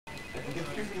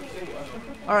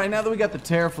All right, now that we got the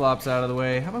teraflops out of the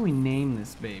way, how about we name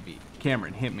this baby?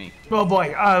 Cameron, hit me. Oh boy.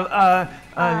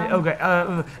 Okay.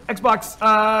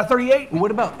 Xbox 38.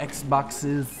 What about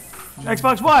Xboxes?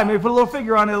 Xbox Y. Maybe put a little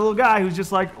figure on it. A little guy who's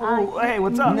just like, oh, hey,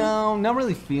 what's up? No, not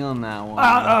really feeling that one.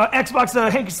 Xbox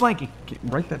Hanky Slanky. Okay,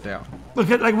 write that down. Look,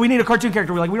 like we need a cartoon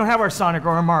character. We don't have our Sonic or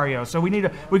our Mario, so we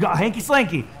got Hanky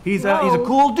Slanky. He's a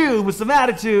cool dude with some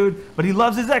attitude, but he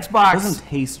loves his Xbox. Doesn't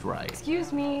taste right.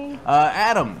 Excuse me.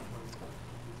 Adam.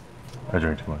 I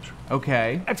drink too much.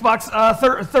 Okay. Xbox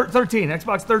 13.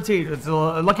 Xbox 13. It's a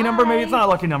lucky number. Maybe it's not a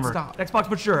lucky number. Stop. Xbox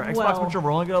mature. Xbox mature.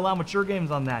 We're only gonna allow mature games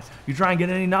on that. You try and get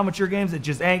any non-mature games, it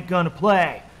just ain't gonna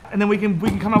play. And then we can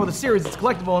come out with a series that's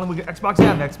collectible, and then we get Xbox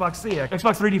M, Xbox C,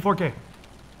 Xbox 3D 4K.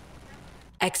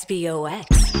 XBOX.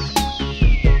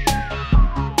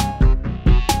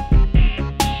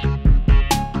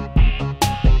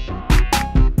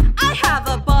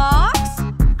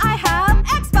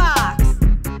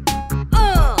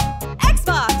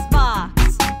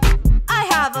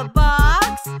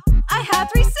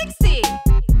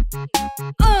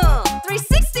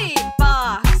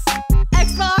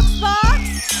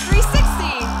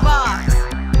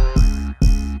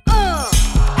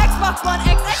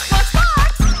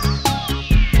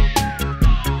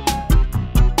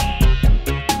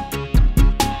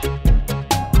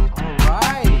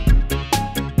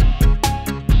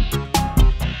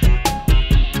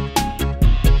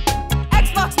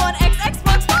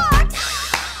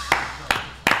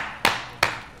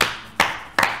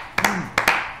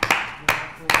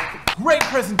 Great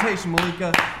presentation,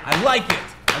 Malika. I like it.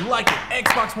 I like it.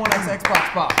 Xbox One X,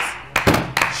 Xbox Box.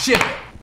 Ship it.